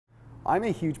I'm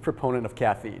a huge proponent of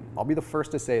caffeine. I'll be the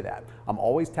first to say that. I'm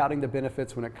always touting the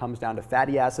benefits when it comes down to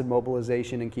fatty acid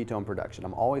mobilization and ketone production.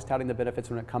 I'm always touting the benefits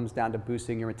when it comes down to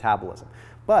boosting your metabolism.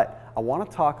 But I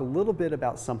want to talk a little bit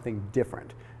about something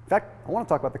different. In fact, I want to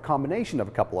talk about the combination of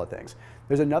a couple of things.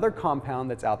 There's another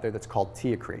compound that's out there that's called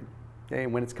Teacrine. Okay?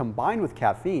 And when it's combined with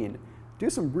caffeine, do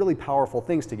some really powerful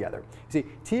things together. You see,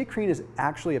 Teacrine is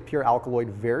actually a pure alkaloid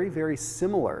very, very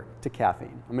similar to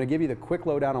caffeine. I'm going to give you the quick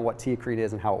lowdown on what Teacrine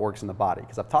is and how it works in the body,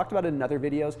 because I've talked about it in other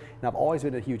videos, and I've always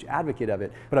been a huge advocate of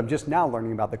it, but I'm just now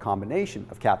learning about the combination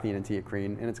of caffeine and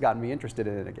Teacrine, and it's gotten me interested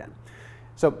in it again.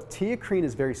 So Teacrine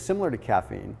is very similar to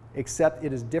caffeine, except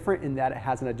it is different in that it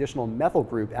has an additional methyl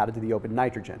group added to the open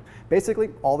nitrogen. Basically,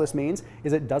 all this means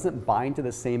is it doesn't bind to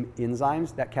the same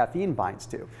enzymes that caffeine binds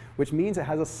to, which means it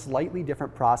has a slightly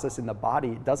different process in the body.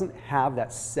 It doesn't have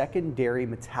that secondary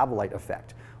metabolite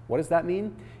effect. What does that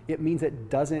mean? It means it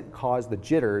doesn't cause the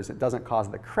jitters, it doesn't cause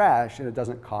the crash, and it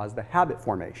doesn't cause the habit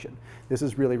formation. This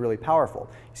is really, really powerful.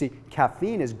 You see,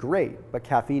 caffeine is great, but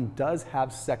caffeine does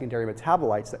have secondary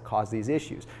metabolites that cause these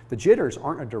issues. The jitters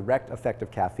aren't a direct effect of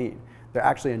caffeine. They're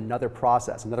actually another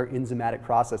process, another enzymatic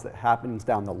process that happens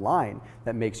down the line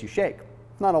that makes you shake.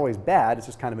 It's not always bad, it's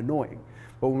just kind of annoying.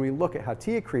 But when we look at how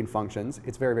Teacrine functions,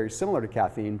 it's very, very similar to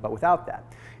caffeine, but without that.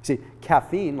 You see,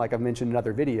 caffeine, like I've mentioned in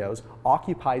other videos,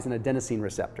 occupies an adenosine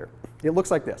receptor. It looks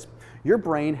like this. Your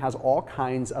brain has all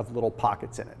kinds of little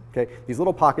pockets in it, okay? These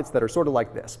little pockets that are sort of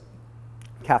like this.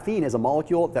 Caffeine is a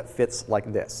molecule that fits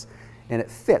like this, and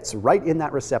it fits right in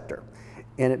that receptor.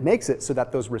 And it makes it so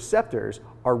that those receptors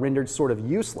are rendered sort of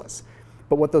useless.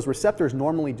 But what those receptors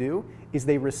normally do is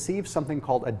they receive something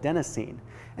called adenosine.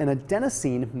 And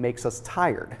adenosine makes us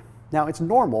tired. Now, it's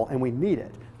normal and we need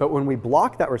it. But when we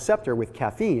block that receptor with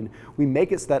caffeine, we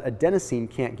make it so that adenosine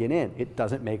can't get in. It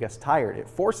doesn't make us tired. It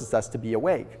forces us to be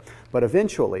awake. But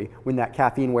eventually, when that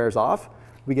caffeine wears off,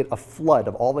 we get a flood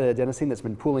of all the adenosine that's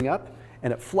been pooling up,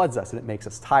 and it floods us and it makes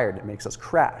us tired. It makes us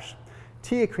crash.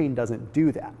 Teacrine doesn't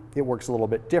do that. It works a little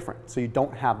bit different, so you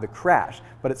don't have the crash,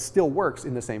 but it still works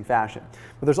in the same fashion.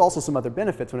 But there's also some other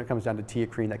benefits when it comes down to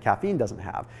Teacrine that caffeine doesn't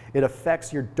have. It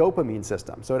affects your dopamine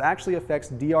system, so it actually affects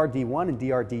DRD1 and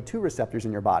DRD2 receptors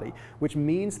in your body, which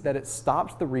means that it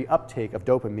stops the reuptake of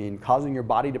dopamine, causing your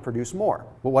body to produce more.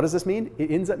 But what does this mean? It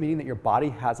ends up meaning that your body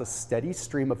has a steady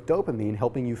stream of dopamine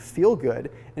helping you feel good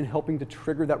and helping to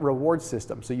trigger that reward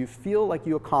system, so you feel like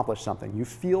you accomplished something. You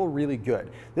feel really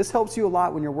good. This helps you a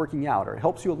lot when you're working out, or it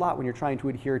helps you a lot when you're trying to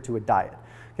adhere to a diet.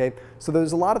 Okay? So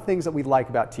there's a lot of things that we like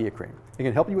about Teacrine. It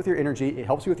can help you with your energy, it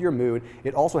helps you with your mood,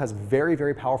 it also has very,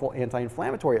 very powerful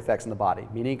anti-inflammatory effects in the body,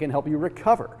 meaning it can help you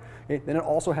recover. Okay? Then it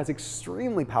also has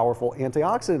extremely powerful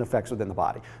antioxidant effects within the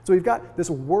body. So we've got this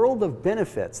world of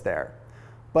benefits there.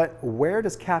 But where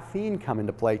does caffeine come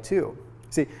into play too?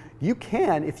 See, you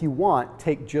can, if you want,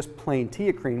 take just plain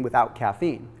Teacrine without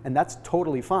caffeine, and that's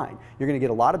totally fine. You're going to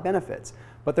get a lot of benefits.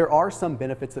 But there are some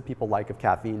benefits that people like of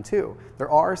caffeine too. There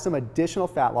are some additional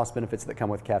fat loss benefits that come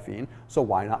with caffeine, so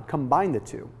why not combine the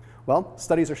two? Well,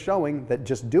 studies are showing that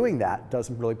just doing that does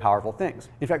some really powerful things.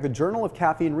 In fact, the Journal of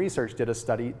Caffeine Research did a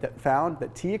study that found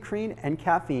that Teacrine and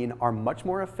caffeine are much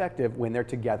more effective when they're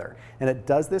together. And it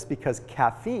does this because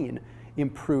caffeine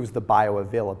improves the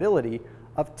bioavailability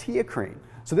of Teacrine.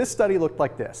 So this study looked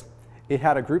like this. It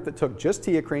had a group that took just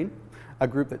Teacrine, a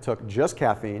group that took just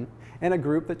caffeine, and a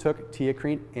group that took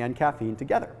Teacrine and caffeine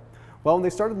together. Well, when they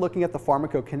started looking at the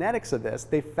pharmacokinetics of this,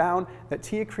 they found that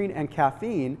Teacrine and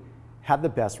caffeine had the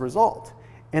best result.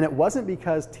 And it wasn't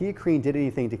because Teacrine did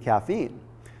anything to caffeine.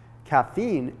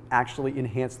 Caffeine actually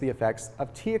enhanced the effects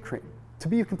of Teacrine. To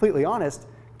be completely honest,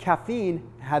 caffeine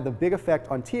had the big effect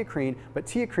on Teacrine, but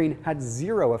Teacrine had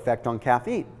zero effect on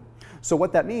caffeine. So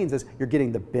what that means is you're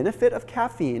getting the benefit of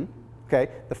caffeine,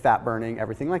 okay, the fat burning,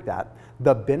 everything like that,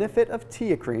 the benefit of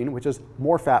Teacrine, which is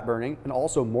more fat burning and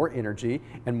also more energy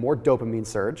and more dopamine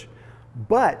surge,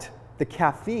 but the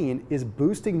caffeine is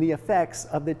boosting the effects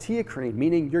of the Teacrine,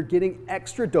 meaning you're getting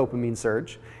extra dopamine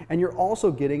surge and you're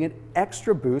also getting an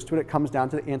extra boost when it comes down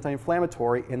to the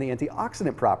anti-inflammatory and the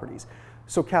antioxidant properties.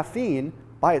 So caffeine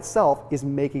by itself is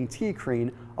making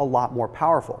Teacrine a lot more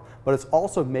powerful, but it's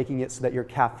also making it so that your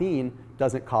caffeine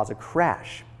doesn't cause a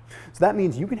crash. So that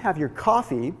means you can have your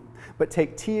coffee, but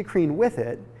take Teacrine with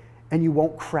it, and you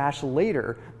won't crash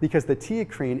later because the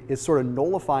Teacrine is sort of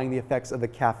nullifying the effects of the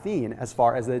caffeine as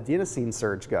far as the adenosine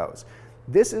surge goes.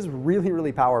 This is really,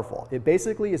 really powerful. It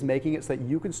basically is making it so that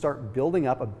you can start building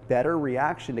up a better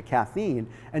reaction to caffeine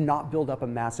and not build up a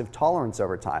massive tolerance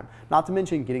over time, not to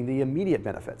mention getting the immediate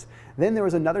benefits. Then there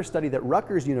was another study that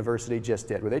Rutgers University just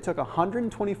did where they took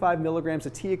 125 milligrams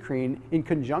of Teacrine in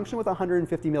conjunction with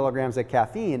 150 milligrams of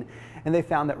caffeine, and they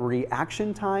found that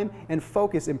reaction time and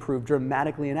focus improved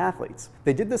dramatically in athletes.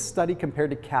 They did this study compared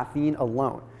to caffeine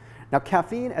alone. Now,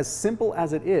 caffeine, as simple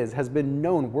as it is, has been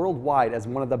known worldwide as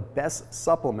one of the best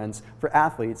supplements for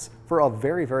athletes for a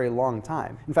very, very long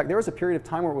time. In fact, there was a period of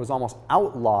time where it was almost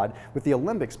outlawed with the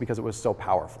Olympics because it was so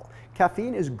powerful.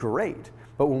 Caffeine is great,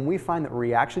 but when we find that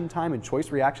reaction time and choice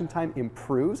reaction time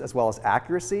improves as well as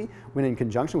accuracy when in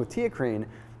conjunction with Teacrine,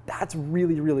 that's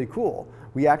really, really cool.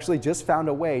 We actually just found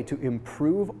a way to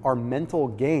improve our mental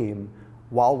game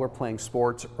while we're playing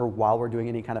sports or while we're doing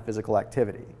any kind of physical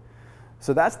activity.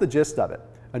 So that's the gist of it,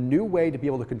 a new way to be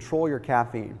able to control your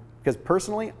caffeine. Because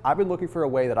personally, I've been looking for a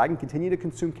way that I can continue to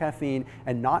consume caffeine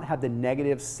and not have the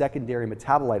negative secondary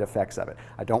metabolite effects of it.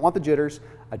 I don't want the jitters,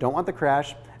 I don't want the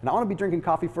crash, and I want to be drinking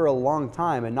coffee for a long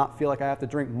time and not feel like I have to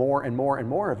drink more and more and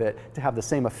more of it to have the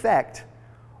same effect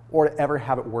or to ever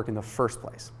have it work in the first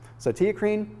place. So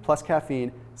Teacrine plus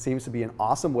caffeine seems to be an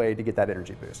awesome way to get that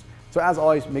energy boost. So as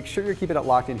always, make sure you're keeping it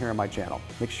locked in here on my channel.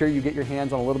 Make sure you get your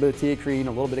hands on a little bit of Teacrine, a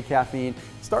little bit of caffeine.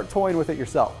 Start toying with it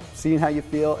yourself, seeing how you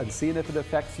feel and seeing if it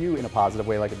affects you in a positive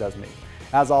way like it does me.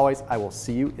 As always, I will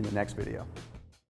see you in the next video.